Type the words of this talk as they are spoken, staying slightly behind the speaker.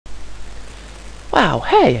Wow,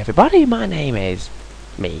 hey everybody, my name is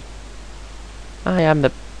me. I am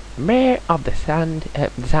the mayor of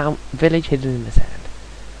the village hidden in the sand.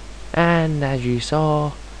 And as you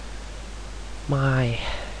saw, my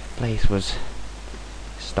place was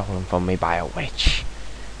stolen from me by a witch.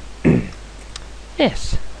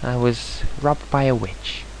 Yes, I was robbed by a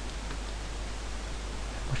witch.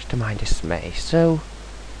 Much to my dismay. So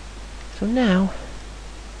now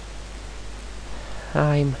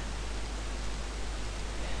I'm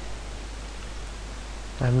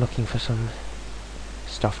looking for some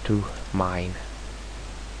stuff to mine.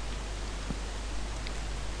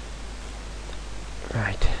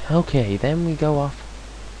 Right, okay, then we go off,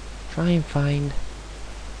 try and find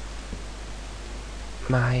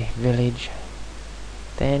my village.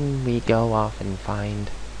 Then we go off and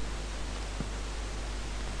find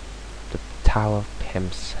the Tower of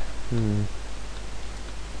Pimps.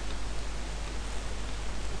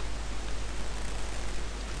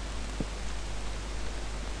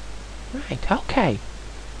 Right, okay.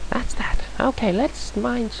 That's that. Okay, let's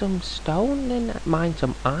mine some stone and mine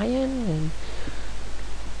some iron and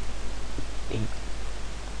need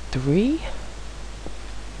 3.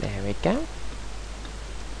 There we go.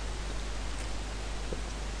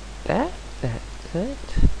 That's it.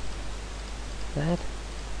 That.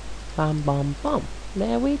 Bum bum bum.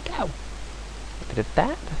 There we go. A bit of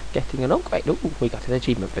that. Getting an upgrade. Ooh, we got an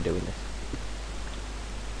achievement for doing this.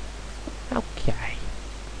 Okay.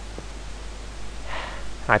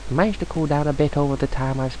 I've managed to cool down a bit over the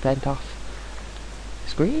time I've spent off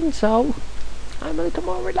screen, so I'm a little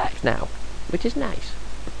more relaxed now, which is nice.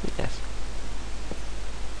 Yes.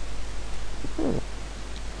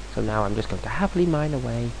 So now I'm just going to happily mine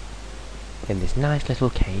away in this nice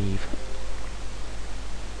little cave.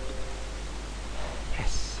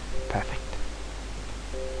 Yes, perfect.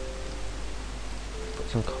 Put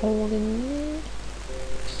some coal in there.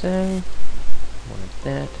 So, one of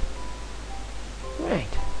that.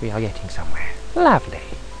 Right, we are getting somewhere. Lovely.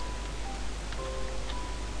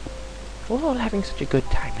 We're all having such a good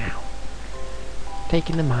time now.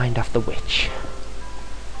 Taking the mind off the witch.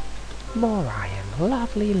 More iron.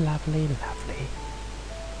 Lovely, lovely, lovely.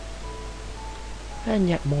 And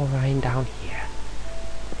yet more iron down here.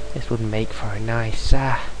 This would make for a nice,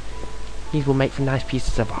 these will make for nice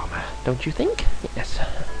pieces of armor, don't you think? Yes.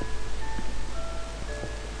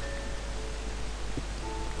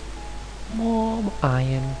 More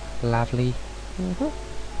iron. Lovely.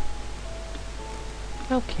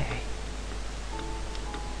 Okay.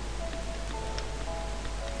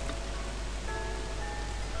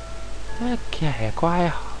 Okay, acquire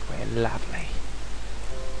hardware. Lovely.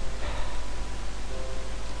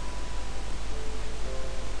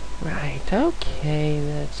 Right, okay,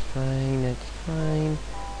 that's fine, that's fine.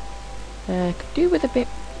 Could do with a bit.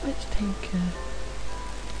 Let's take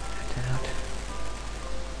that out.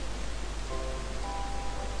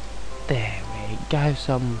 There we go,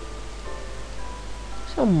 some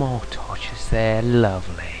more torches there,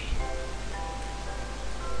 lovely.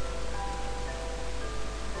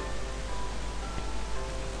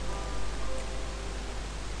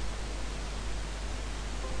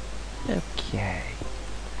 Okay.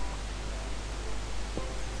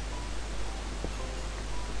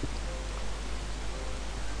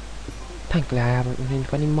 Thankfully I haven't run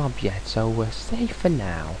into any mobs yet, so we're safe for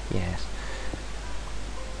now, yes.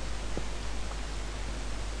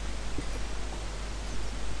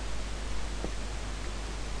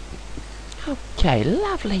 Okay,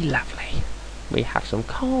 lovely, lovely. We have some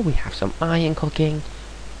coal, we have some iron cooking.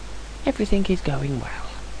 Everything is going well.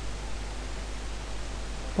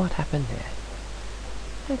 What happened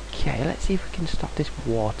there? Okay, let's see if we can stop this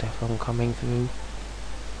water from coming through.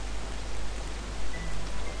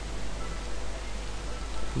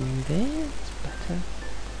 There, it's better.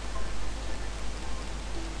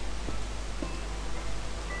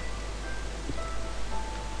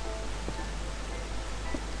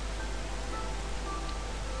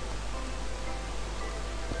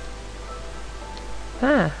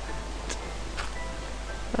 Ah.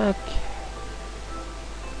 Okay.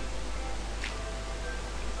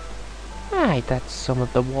 Right, that's some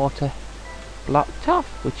of the water blocked off,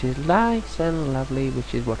 which is nice and lovely,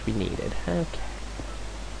 which is what we needed. Okay.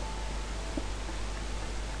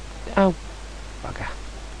 Oh, bugger.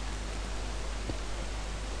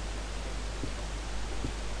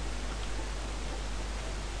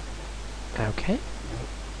 Okay.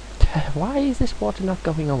 Why is this water not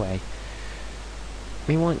going away?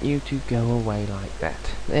 We want you to go away like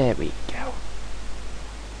that. There we go.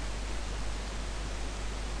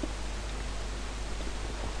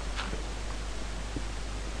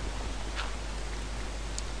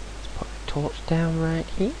 Let's put torch down right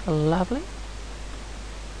here. Lovely.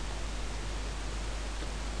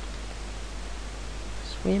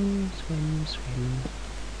 Swim, swim, swim.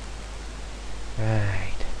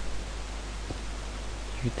 Right.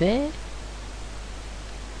 You there?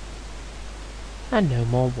 And no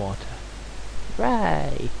more water.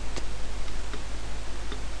 Right.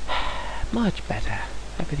 Much better.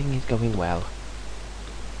 Everything is going well.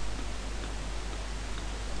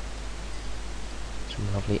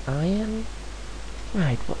 Some lovely iron.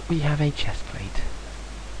 Right, well, we have a chest plate.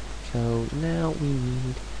 So now we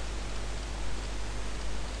need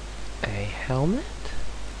a helmet.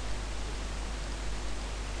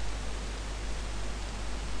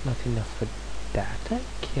 Not enough for that.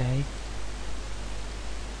 Okay.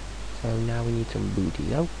 So now we need some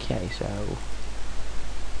booties. Okay, so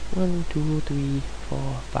 1, 2, 3, 4,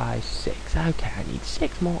 5, 6. Okay, I need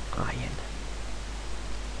 6 more iron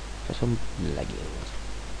for some leggings.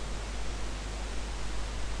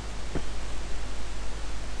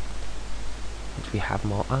 Once we have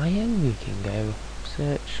more iron, we can go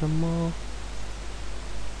search some more,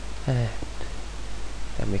 and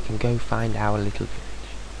then we can go find our little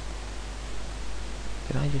village.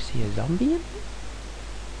 Did I just see a zombie in there?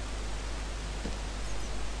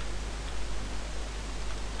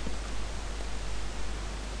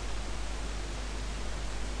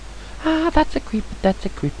 Ah, that's a creeper, that's a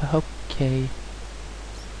creeper, okay.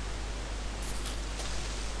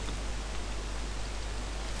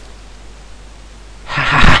 Ha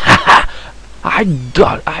ha ha ha!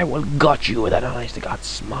 I will got you with an honest to God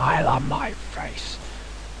smile on my face.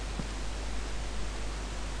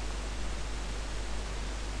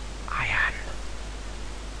 Iron.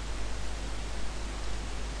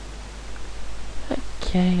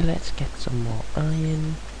 Okay, let's get some more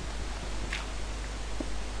iron.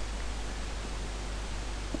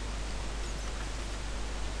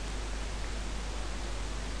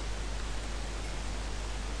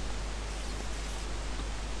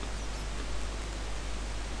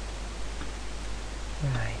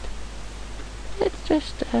 Right. Let's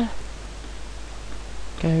just go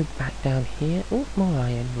back down here. Oh, more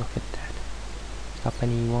iron. Look at that. Stop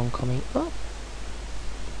anyone coming up.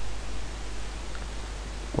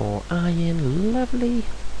 More iron. Lovely.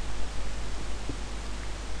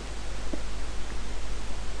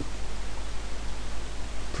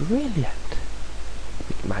 Brilliant.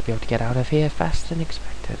 We might be able to get out of here faster than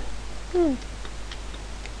expected.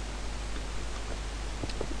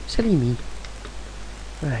 Silly me.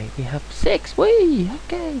 Right, we have 6. Whee!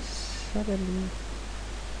 Okay, 7.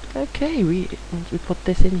 Okay, once we put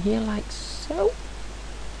this in here like so,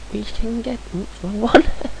 we can get. Oops, wrong one.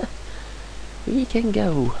 We can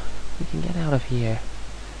go. We can get out of here.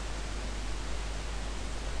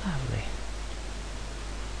 Lovely.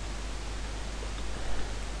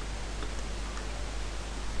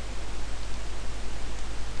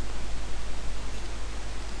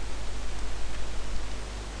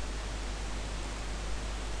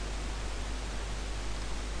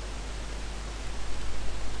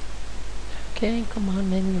 Okay, come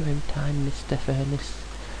on in your own time, Mr. Furnace.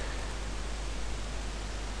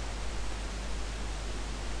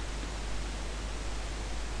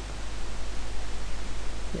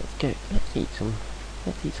 Let's go. Let's eat some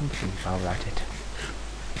food while we're at it.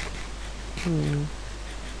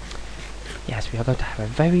 Yes, we are going to have a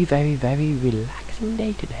very, very, very relaxing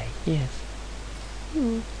day today. Yes.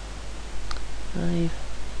 5,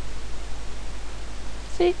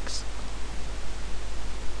 6.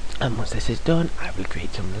 And once this is done, I will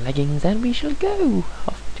create some leggings and we shall go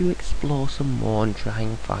off to explore some more and try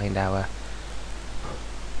and find our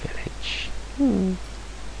village.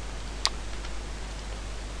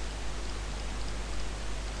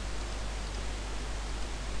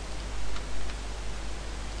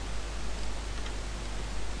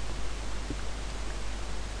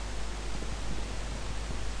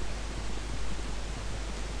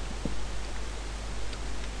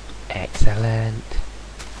 Excellent.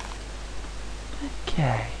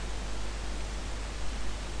 Okay.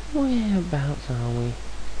 Whereabouts are we?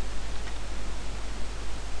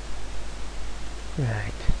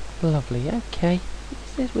 Right. Lovely. Okay.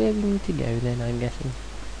 This is where we need to go then, I'm guessing.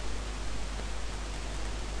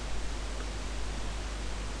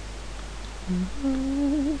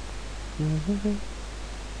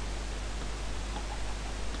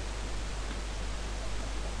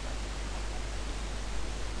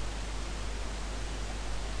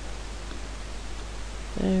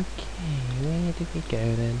 Okay, where did we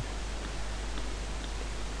go then?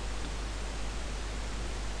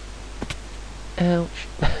 Ouch.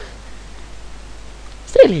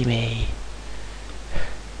 Silly me.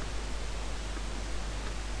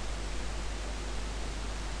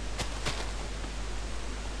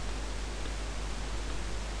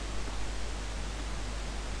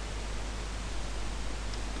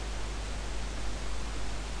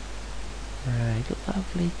 my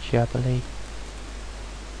lovely jubbly.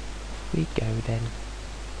 We go then.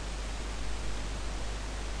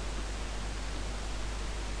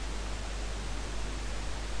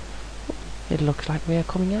 It looks like we are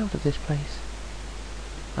coming out of this place.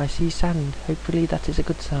 I see sand. Hopefully that is a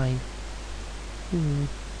good sign.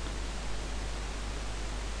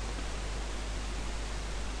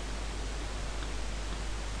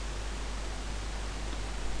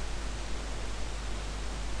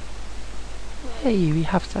 Hey, we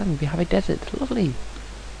have sand. We have a desert. Lovely.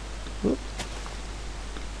 Whoop.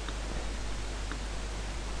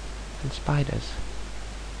 And spiders.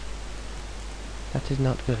 That is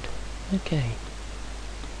not good. Okay.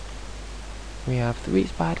 We have 3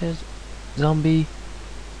 spiders, zombie.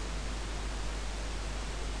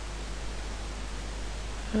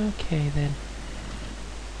 Okay then.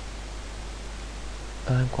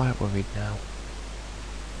 I'm quite worried now.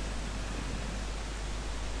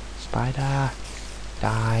 Spider,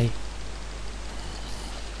 die.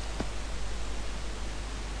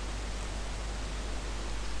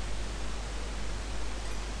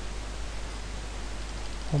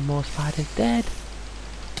 One more spider's dead.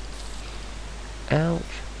 Ouch.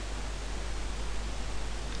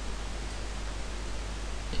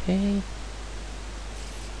 Okay.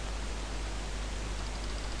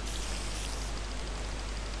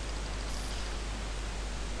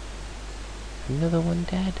 Another one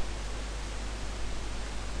dead.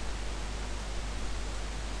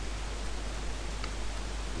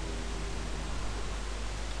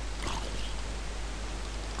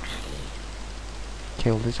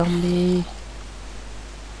 Kill the zombie.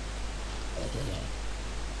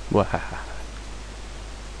 Wahaha.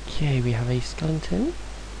 Okay, we have a skeleton.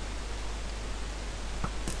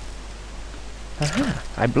 Aha!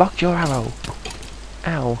 I blocked your arrow.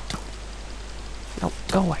 Ow. No,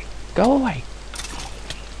 go away. Go away.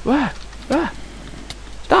 Where? Where?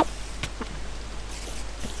 Stop!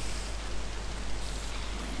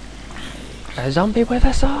 A zombie with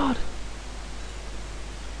a sword.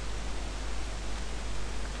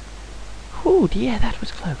 Ooh dear, that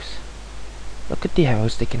was close. Look at the arrow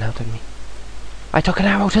sticking out of me. I took an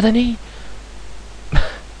arrow to the knee.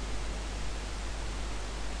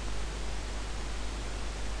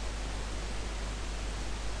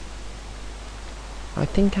 I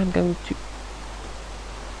think I'm going to...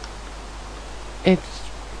 It's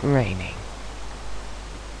raining.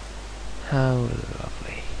 How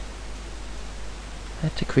lovely.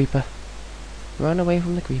 That's a creeper. Run away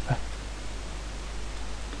from the creeper.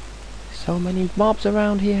 So many mobs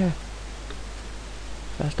around here.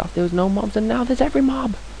 First off there was no mobs and now there's every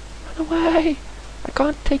mob. Run away. I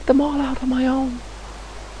can't take them all out on my own.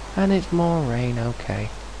 And it's more rain, okay.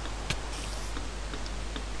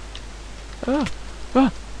 Ah!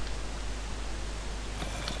 Ah!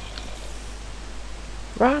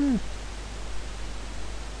 Run!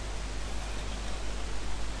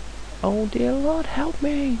 Oh dear Lord, help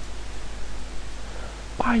me!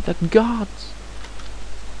 By the gods!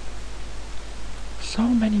 So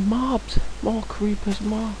many mobs! More creepers,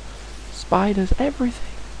 more spiders,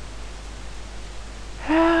 everything!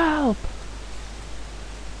 Help!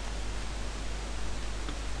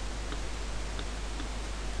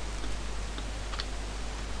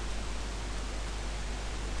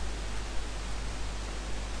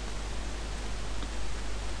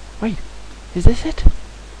 Wait, is this it?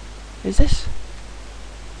 Is this?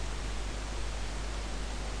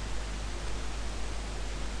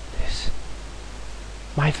 This?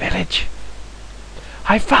 My village!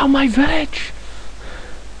 I found my village!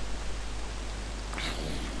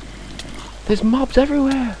 There's mobs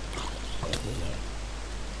everywhere!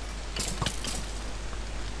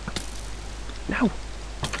 No!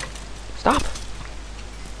 Stop!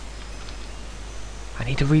 I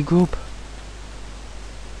need to regroup.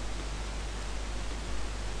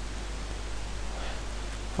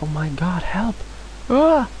 Oh my god, help!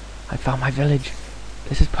 Ah! I found my village.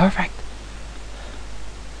 This is perfect.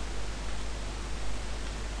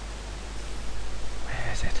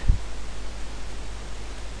 Where is it?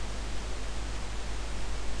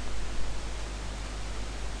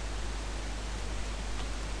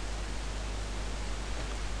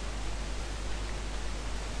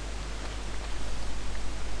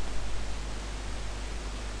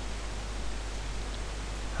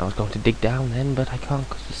 I was going to dig down then, but I can't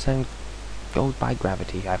because the sand goes by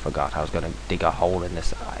gravity. I forgot I was going to dig a hole in the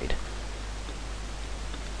side.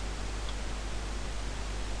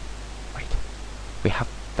 Wait, we have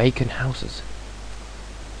vacant houses.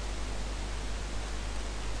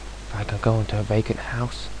 If I could go into a vacant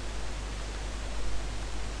house.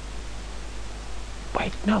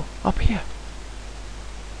 Wait, no, up here.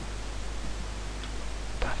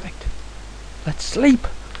 Let's sleep.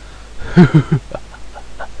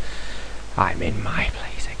 I'm in my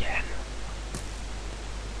place again.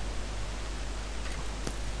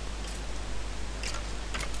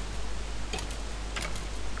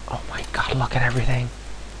 Oh my god, look at everything.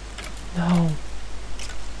 No.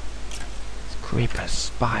 It's creepers,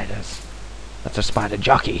 spiders. That's a spider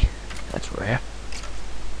jockey. That's rare.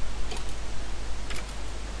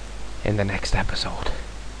 In the next episode,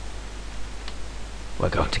 we're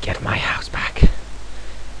going to get my house back.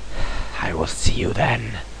 I will see you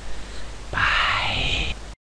then.